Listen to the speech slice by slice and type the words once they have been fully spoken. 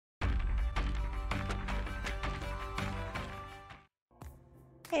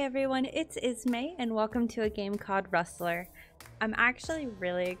Hey everyone, it's Ismaie and welcome to a game called Rustler. I'm actually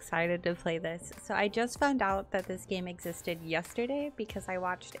really excited to play this. So I just found out that this game existed yesterday because I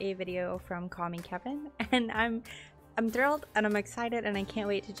watched a video from Call Me Kevin, and I'm thrilled and I'm excited and I can't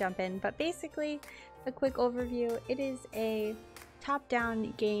wait to jump in. But basically, a quick overview, it is a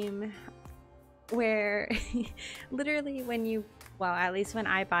top-down game where literally at least when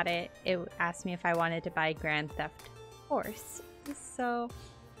I bought it, it asked me if I wanted to buy Grand Theft Horse. So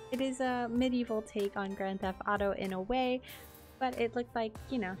it is a medieval take on Grand Theft Auto in a way, but it looked like,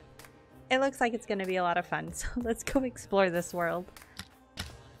 it looks like it's going to be a lot of fun. So let's go explore this world.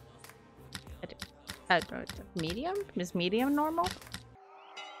 Medium? Is medium normal?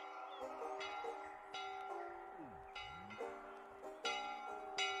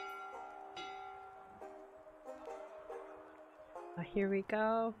 Oh, here we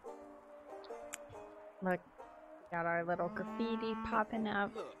go. Look, we got our little graffiti popping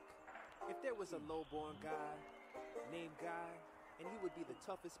up. Look, if there was a lowborn guy named Guy, and he would be the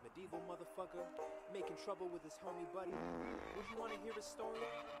toughest medieval motherfucker, making trouble with his homie buddy, would you want to hear his story?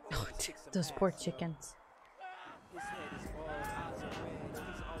 Oh, those poor chickens. His head is bald, eyes are red,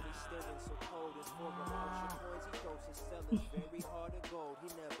 he's always staring so cold. His foreground out coins, he throws his sellers very hard of gold. He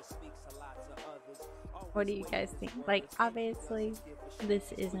never speaks a lot to others. What do you guys think? Like, obviously,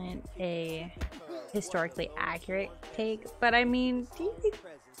 this isn't a historically accurate take, but I mean, do you think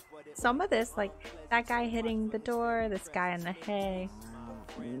some of this, like that guy hitting the door, this guy in the hay,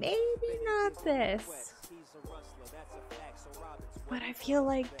 maybe not this, but I feel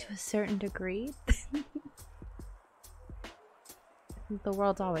like to a certain degree the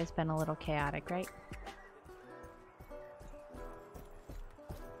world's always been a little chaotic, right?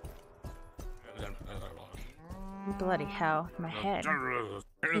 Bloody hell, my head.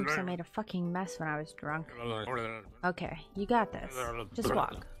 Oops, I made a fucking mess when I was drunk. Okay, you got this. Just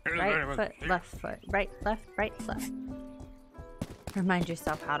walk. Right foot, left foot. Right, left, left. Remind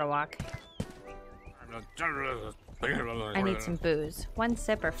yourself how to walk. I need some booze. 1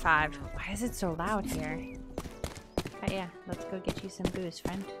 sip or 5. Why is it so loud here? Oh yeah, let's go get you some booze,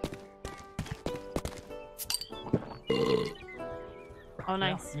 friend. Oh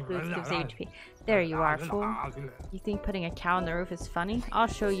nice, booze gives HP. There you are, fool. You think putting a cow on the roof is funny? I'll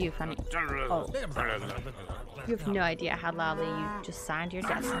show you funny. Oh. You have no idea how loudly you just signed your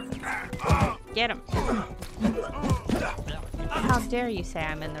death sentence. Get him! How dare you say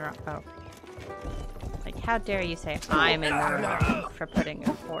I'm in the wrong? Oh. Like, how dare you say I'm in the wrong for putting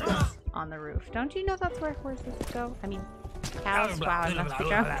a horse on the roof? Don't you know that's where horses go? I mean, cows? Wow, I must be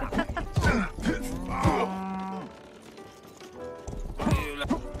drunk.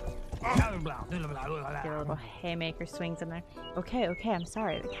 Get a little haymaker swings in there. Okay, I'm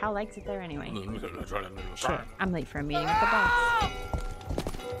sorry. The cow likes it there anyway. Shit, I'm late for a meeting with the boss.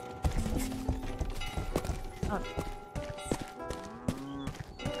 Oh.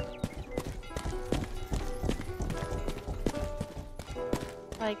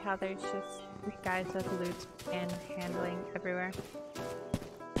 I like how there's just guys with loot and handling everywhere.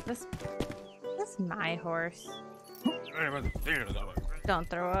 This my horse. Don't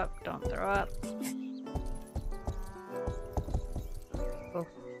throw up, don't throw up. Oh.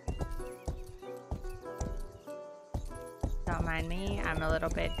 Don't mind me, I'm a little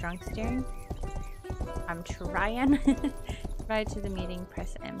bit drunk steering. I'm trying. Right to the meeting,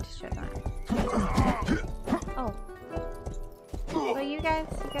 press M to shut that. Oh. Well, you guys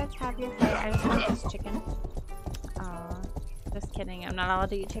have your fight. I just want this chicken. Aw, just kidding. I'm not allowed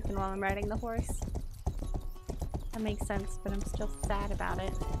to eat chicken while I'm riding the horse. That makes sense, but I'm still sad about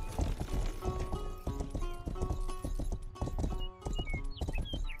it.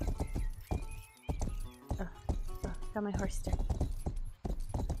 Oh, got my horse stick.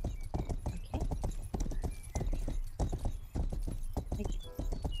 Okay.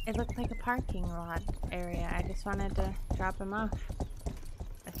 It looked like a parking lot area. I just wanted to drop him off.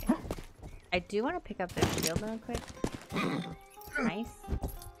 Okay. I do want to pick up this shield real quick. Nice.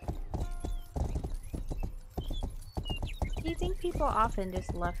 Do you think people often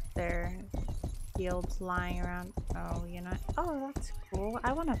just left their shields lying around? Oh, you know. Oh, that's cool.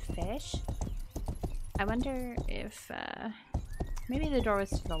 I want to fish. I wonder if maybe the door was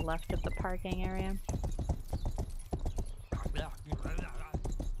to the left of the parking area.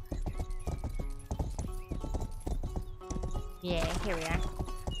 Yeah, here we are.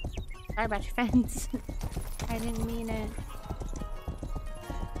 Sorry about your fence. I didn't mean it.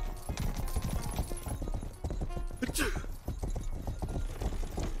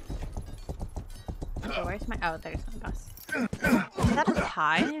 Okay, where's my... Oh, there's my bus. Is that a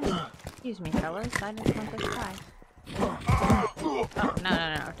tie? Excuse me, fellas. I didn't want this tie. Oh,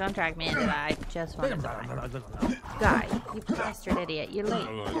 no. Don't drag me into that. I just wanted to buy. Guy, you bastard idiot. You're late.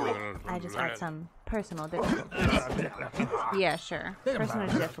 I just had some personal difficulties. Yeah, sure. Personal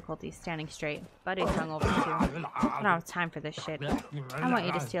difficulties standing straight. Buddy's hungover too. I don't have time for this shit. I want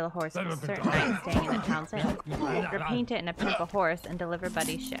you to steal a horse at a certain night staying in the town's inn. Repaint it and pimp a horse and deliver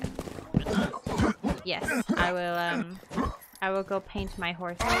Buddy's shit. Yes, I will go paint my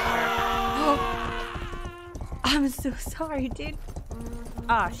horse. I'm so sorry, dude.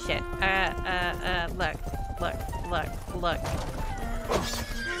 Oh shit. Look.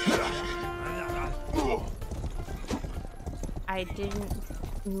 I didn't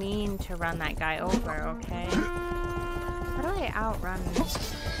mean to run that guy over, okay? How do I outrun?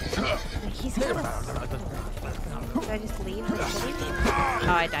 He's gonna... Did I just leave the city?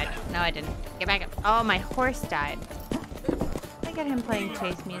 Oh, I died. No, I didn't. Get back up. Oh, my horse died. I get him playing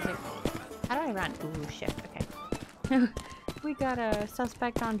chase music. How do I run? Ooh, shit. Okay. We got a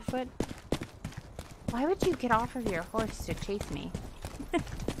suspect on foot. Why would you get off of your horse to chase me?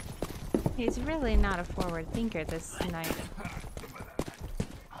 He's really not a forward thinker this night.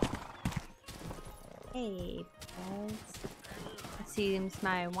 Hey, Buzz. It seems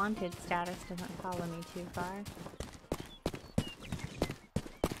my wanted status doesn't follow me too far.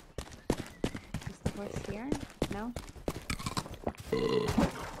 Is the horse here? No?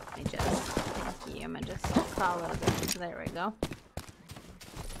 Thank you. I'm gonna just follow this. There we go.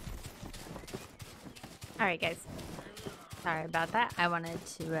 Alright, guys. Sorry about that. I wanted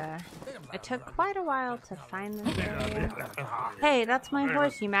to, it took quite a while to find this area. Hey, that's my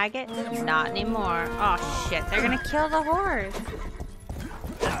horse, you maggot. Not anymore. Oh, shit. They're gonna kill the horse.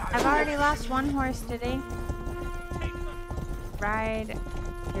 I've already lost one horse today. Ride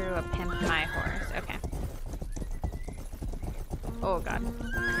through a pimp my horse. Okay. Oh, God.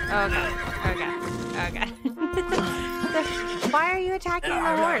 Oh, God. Oh, God. Oh, God. Why are you attacking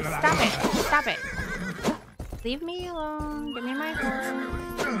the horse? Stop it. Stop it. Leave me alone. Give me my horse.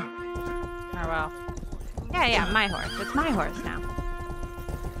 Oh, well. Yeah, my horse. It's my horse now.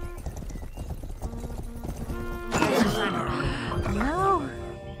 No.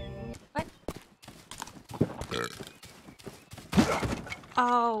 What?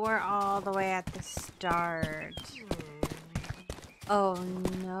 Oh, we're all the way at the start. Oh,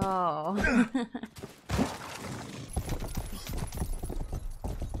 no.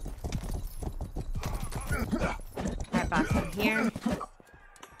 Alright, boss, I'm here.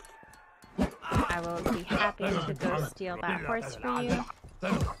 I will be happy to go steal that horse for you.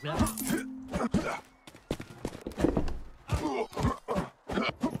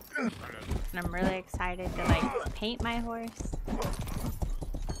 And I'm really excited to, like, paint my horse.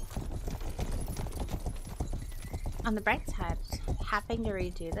 On the bright side, having to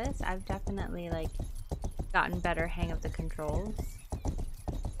redo this, I've definitely, like, gotten better hang of the controls.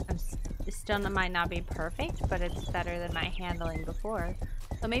 It still might not be perfect, but it's better than my handling before.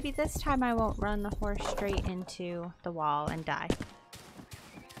 So maybe this time I won't run the horse straight into the wall and die.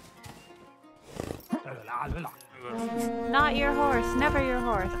 Not your horse, never your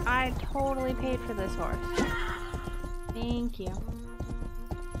horse. I totally paid for this horse. Thank you.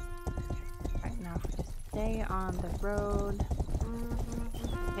 Right now, just stay on the road.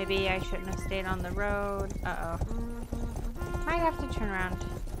 Maybe I shouldn't have stayed on the road. Uh-oh. Might have to turn around.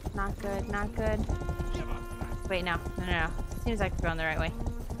 Not good, not good. Wait, no. Seems like we're going the right way.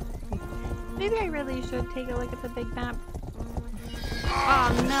 Maybe I really should take a look at the big map.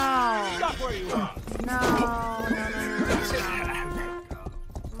 Oh, no! Stop where you are. No.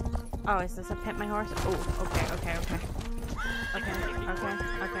 Oh, is this a pimp my horse? Oh,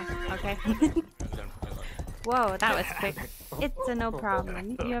 okay. Whoa, that was quick. It's a no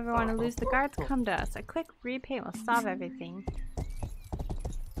problem. If you ever want to lose the guards, come to us. A quick repaint will solve everything.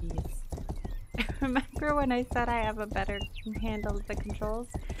 Remember when I said I have a better handle of the controls?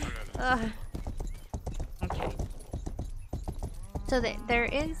 Ugh. Okay. So there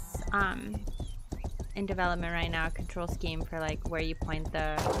is, in development right now, a control scheme for, like, where you point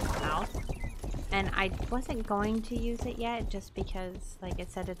the mouse. And I wasn't going to use it yet, just because, like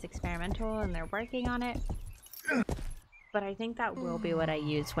it said, it's experimental and they're working on it. But I think that will be what I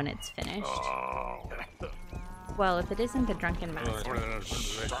use when it's finished. Well, if it isn't the drunken master.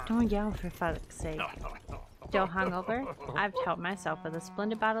 Shh, don't yell for fuck's sake. Still hungover? I've helped myself with a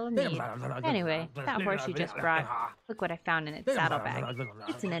splendid bottle of mead. Anyway, that horse you just brought, look what I found in its saddlebag.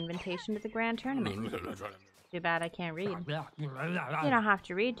 It's an invitation to the grand tournament. Too bad I can't read. You don't have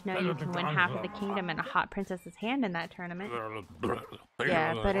to read to know you can win half of the kingdom and a hot princess's hand in that tournament.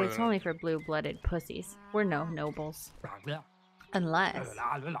 Yeah, but it's only for blue-blooded pussies. We're no nobles. Unless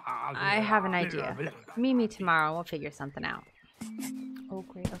I have an idea. Meet me tomorrow. We'll figure something out. Oh,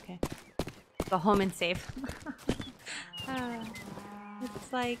 great. Okay. Go home and save.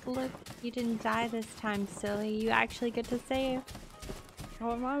 It's like, look, you didn't die this time, silly. You actually get to save.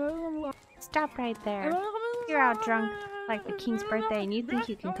 Stop right there. You're out drunk like the king's birthday and you think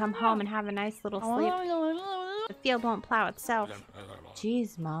you can come home and have a nice little sleep. The field won't plow itself.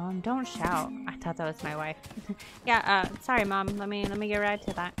 Jeez, Mom, don't shout. I thought that was my wife. Yeah, sorry, Mom. Let me get right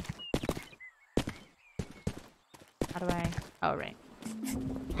to that. How do I... Oh, right.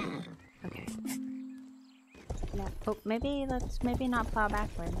 Okay. Yeah. Oh, let's maybe not plow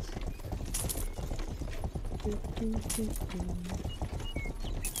backwards.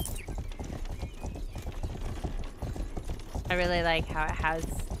 I really like how it has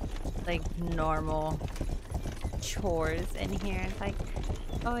like normal chores in here. It's like,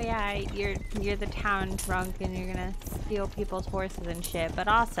 oh yeah, you're the town drunk and you're gonna steal people's horses and shit, but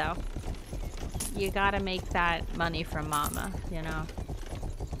also you gotta make that money from Mama, you know.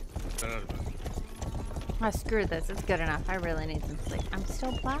 Oh, screw this. It's good enough. I really need some sleep. I'm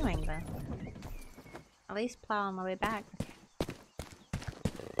still plowing though. At least plow on the way back.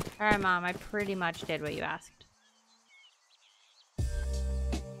 Alright, Mom. I pretty much did what you asked.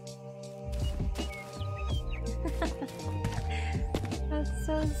 That's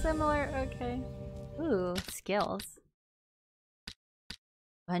so similar. Okay. Ooh, skills.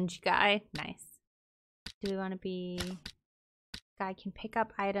 Sponge guy. Nice. Do we want to be... Guy can pick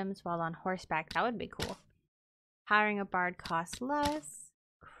up items while on horseback. That would be cool. Hiring a bard costs less.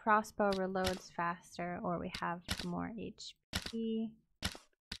 Crossbow reloads faster, or we have more HP.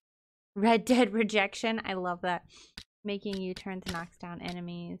 Red Dead Rejection. I love that. Making U-turns knocks down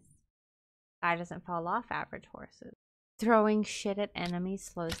enemies. Guy doesn't fall off average horses. Throwing shit at enemies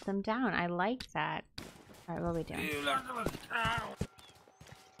slows them down. I like that. Alright, what are we doing?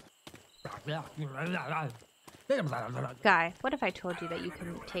 Guy, what if I told you that you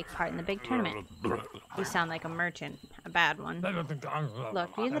can take part in the big tournament? You sound like a merchant. A bad one. Look,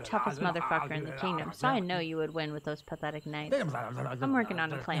 you're the toughest motherfucker in the kingdom, so I know you would win with those pathetic knights. I'm working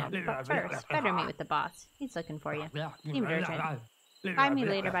on a plan, but first, better meet with the boss. He's looking for you. Seems urgent. Find me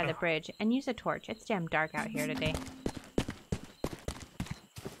later by the bridge, and use a torch. It's damn dark out here today.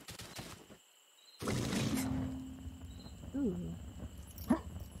 Ooh.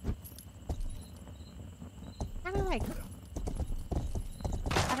 Kinda like...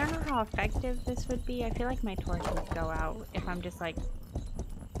 I don't know how effective this would be. I feel like my torch would go out if I'm just like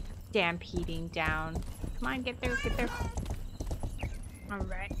stampeding down. Come on, get there, get there.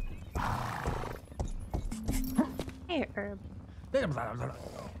 Alright. Hey, Herb.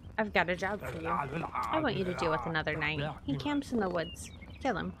 I've got a job for you. I want you to deal with another knight. He camps in the woods.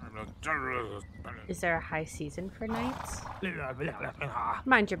 Kill him. Is there a high season for knights?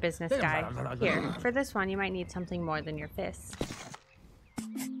 Mind your business, guy. Here, for this one, you might need something more than your fists.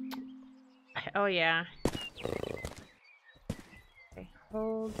 Oh, yeah. Okay,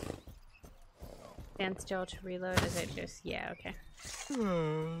 hold. Stand still to reload. Is it just... Yeah, okay.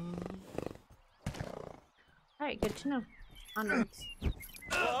 Alright, good to know. Onwards.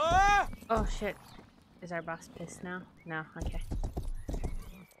 Oh, shit. Is our boss pissed now? No, okay.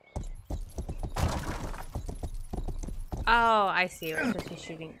 Oh, I see. We're supposed to be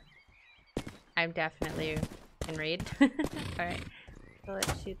shooting. I'm definitely can read. Alright. So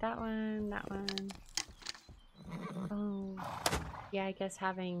let's shoot that one, that one. Oh. Yeah, I guess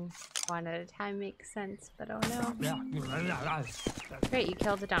having one at a time makes sense, but oh no. Great, you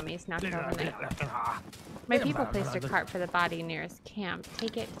killed the dummies. Now kill the knight. My people placed a cart for the body nearest camp.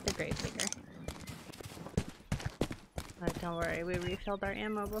 Take it to the gravedigger. Don't worry, we refilled our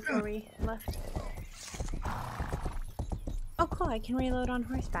ammo before we left. Oh cool, I can reload on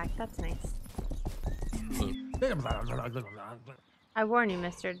horseback. That's nice. I warn you,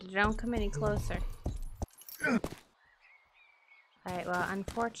 mister, don't come any closer. Alright, well,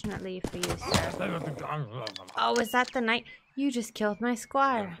 unfortunately for you, sir. Oh, is that the knight? You just killed my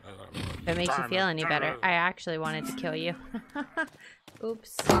squire. If it makes you feel any better, I actually wanted to kill you.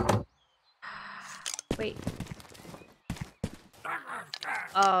 Oops. Wait.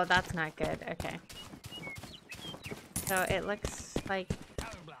 Oh, that's not good. Okay. So it looks like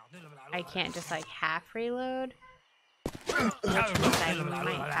I can't just like half reload, which means I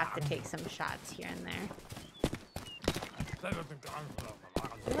might have to take some shots here and there.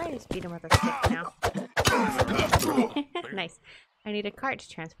 I just beat him with a stick now. Nice. I need a cart to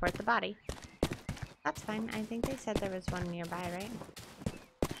transport the body. That's fine. I think they said there was one nearby, right?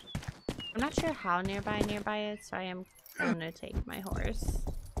 I'm not sure how nearby is, so I am gonna take my horse.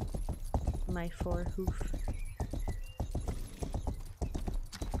 My 4-hoof.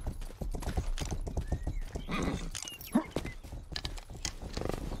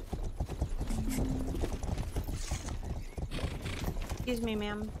 Excuse me,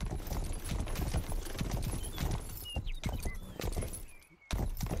 ma'am.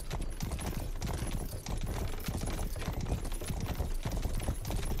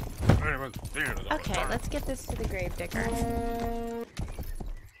 Okay, let's get this to the gravedigger.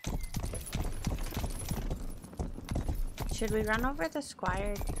 Should we run over the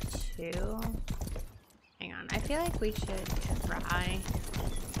squire too? Hang on, I feel like we should try.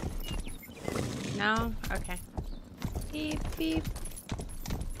 No? Okay. Beep, beep.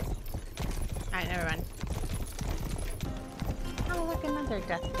 Alright, never mind. Oh, look, another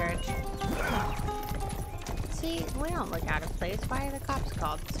death carriage. See, we don't look out of place. Why are the cops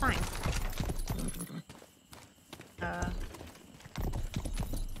called? It's fine.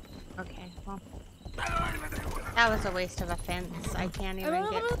 Okay, well. That was a waste of a fence. I can't even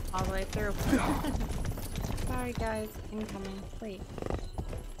get all the way through. Sorry, guys. Incoming. Wait.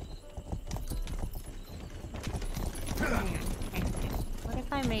 Hang on. Hang on. What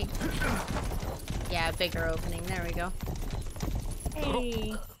if I make... Yeah, a bigger opening. There we go.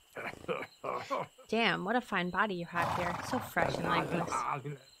 Hey. Damn, what a fine body you have here. So fresh and lifeless.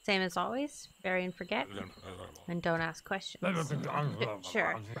 Same as always, bury and forget, and don't ask questions.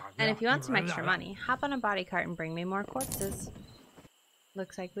 Sure. And if you want some extra money, hop on a body cart and bring me more corpses.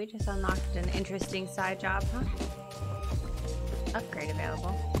 Looks like we just unlocked an interesting side job, huh? Upgrade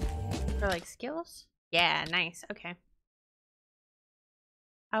available. For like skills? Yeah, nice. Okay.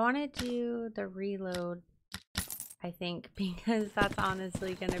 I want to do the reload, I think, because that's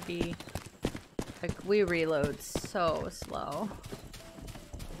honestly going to be... Like, we reload so slow.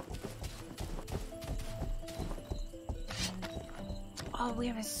 Oh, we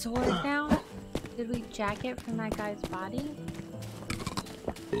have a sword now? Did we jack it from that guy's body?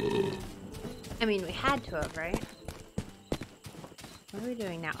 I mean, we had to have, right? What are we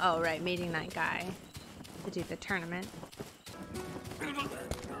doing now? Oh, right, meeting that guy to do the tournament.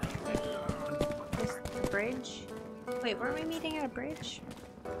 Is the bridge? Wait, weren't we meeting at a bridge?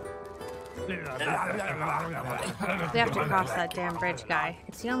 We have to cross that damn bridge, guy.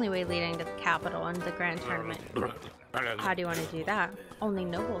 It's the only way leading to the capital and the grand tournament. How do you want to do that? Only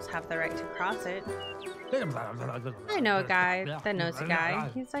nobles have the right to cross it. I know a guy that knows a guy.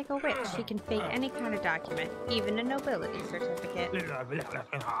 He's like a witch. He can fake any kind of document, even a nobility certificate.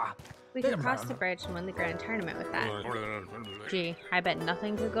 We could cross the bridge and win the grand tournament with that. Gee, I bet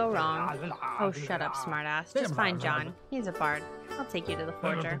nothing could go wrong. Oh, shut up, smartass. Just find John. He's a bard. I'll take you to the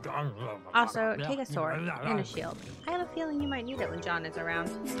forger. Also, take a sword and a shield. I have a feeling you might need it when John is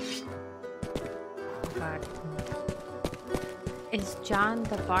around. God. Is John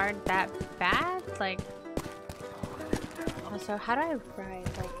the bard that bad? Like... Also, how do I ride?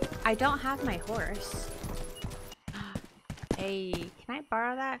 Like, I don't have my horse. Hey, can I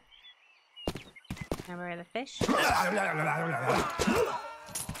borrow that? Can I borrow the fish?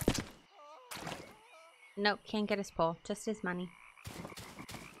 Nope, can't get his pole. Just his money.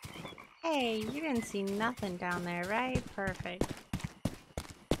 Hey, you didn't see nothing down there, right? Perfect.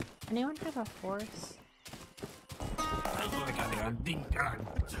 Anyone have a horse?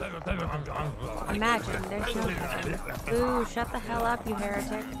 Imagine, there's no heaven. Ooh, shut the hell up, you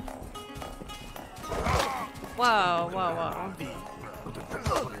heretic. Whoa, whoa, whoa.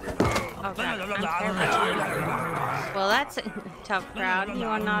 Oh god, I'm terrified. Well, that's a tough crowd. You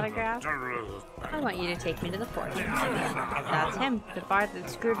want an autograph? I want you to take me to the fort. That's him, the bard that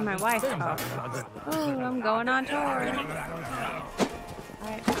screwed my wife. Oh, ooh, I'm going on tour.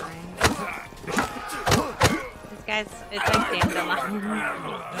 Alright, fine. These guys, it's like dandelion.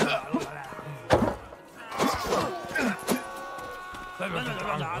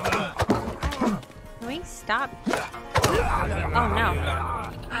 Can we stop? Oh no.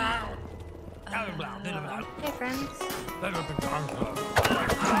 Hey friends.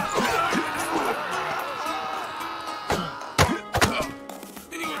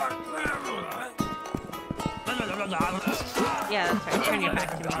 Yeah, that's right. Turn your back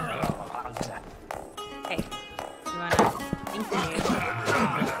to me. Hey, you wanna... Thank you.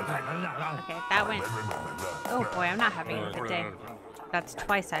 Okay, that went... Oh boy, I'm not having a good day. That's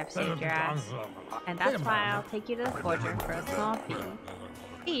twice I've saved your ass. And that's why I'll take you to the forger for a small fee.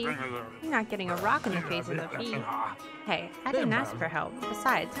 Fee? You're not getting a rock in the face as a fee. Hey, I didn't ask for help.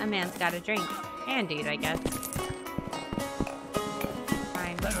 Besides, a man's got a drink. And eat, I guess.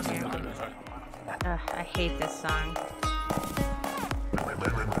 Fine. Here. Ugh, I hate this song.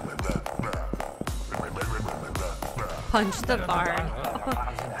 Punch the bard.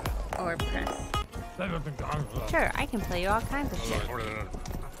 Or press. Sure, I can play you all kinds of shit.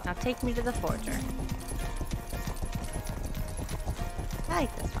 Now take me to the forger. I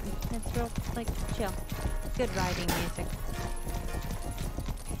like this one. It's real, like, chill. Good riding music.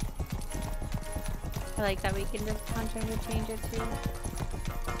 I like that we can just punch him to change it too.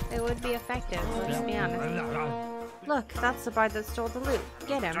 It would be effective, let's be honest. Look, that's the bard that stole the loot.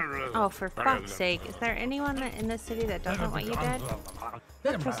 Get him. Oh, for fuck's sake. Is there anyone in this city that doesn't want you dead?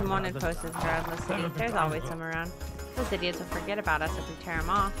 Look for some wanted posters around the city. There's always some around. Those idiots will forget about us if we tear them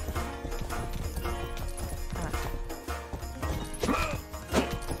off.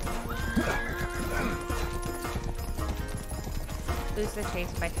 Lose the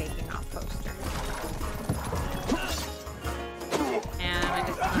chase by taking off posters. And let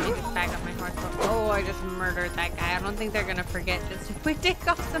me just back up my horse. Oh, I just murdered that guy. I don't think they're gonna forget just if we take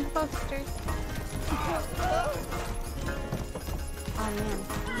off some posters. Oh man.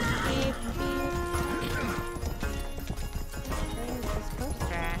 Beep, beep. Where is this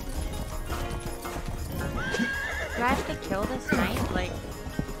poster at? Do I have to kill this knight? Like,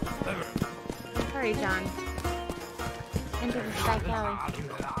 hurry, John. Into the back alley.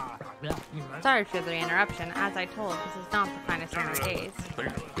 Sorry for the interruption. As I told, this is not the finest of my days. I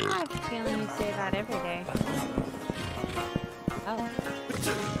have a feeling you say that every day. Oh.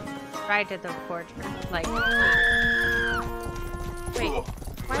 Right to the forger. Like. Wait.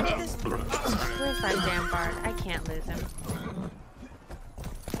 Why did this. Where's that damn bard? I can't lose him.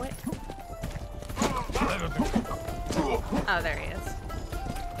 What? Oh, there he is.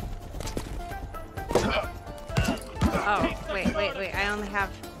 Oh, wait. I only have...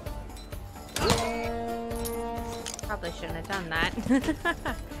 Probably shouldn't have done that.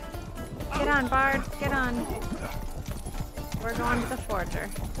 Get on, Bard. Get on. We're going to the forger.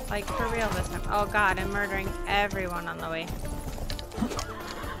 Like, for real this time. Oh god, I'm murdering everyone on the way.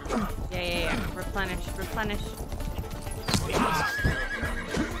 Yeah. Replenish.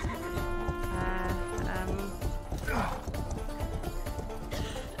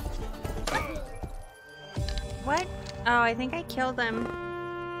 What? Oh, I think I killed him.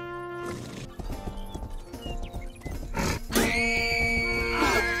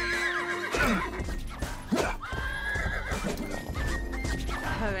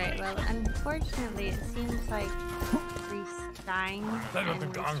 Alright, well, unfortunately, it seems like dying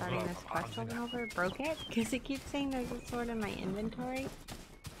and restarting this quest over and over broke it, because it keeps saying there's a sword in my inventory.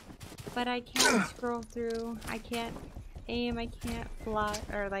 But I can't scroll through, I can't aim, I can't fly,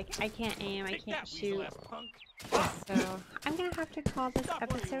 or like, I can't aim, I can't shoot. So, I'm gonna have to call this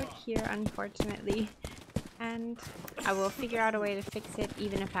episode here, unfortunately. And I will figure out a way to fix it,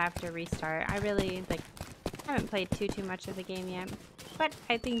 even if I have to restart. I really, like, haven't played too much of the game yet. But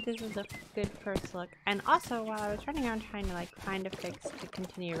I think this is a good first look. And also, while I was running around trying to, like, find a fix to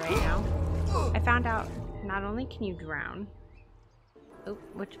continue right now, I found out not only can you drown,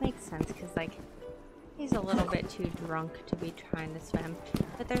 which makes sense, because, like, he's a little bit too drunk to be trying to swim.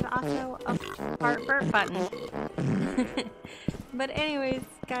 But there's also a fart burp button. But anyways,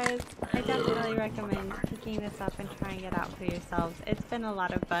 guys, I definitely recommend picking this up and trying it out for yourselves. It's been a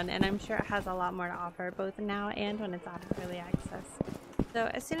lot of fun, and I'm sure it has a lot more to offer, both now and when it's out of early access. So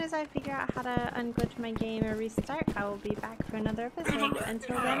as soon as I figure out how to unglitch my game or restart, I will be back for another episode.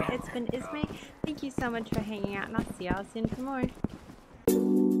 Until then, it's been Ismaie. Thank you so much for hanging out, and I'll see y'all soon for more.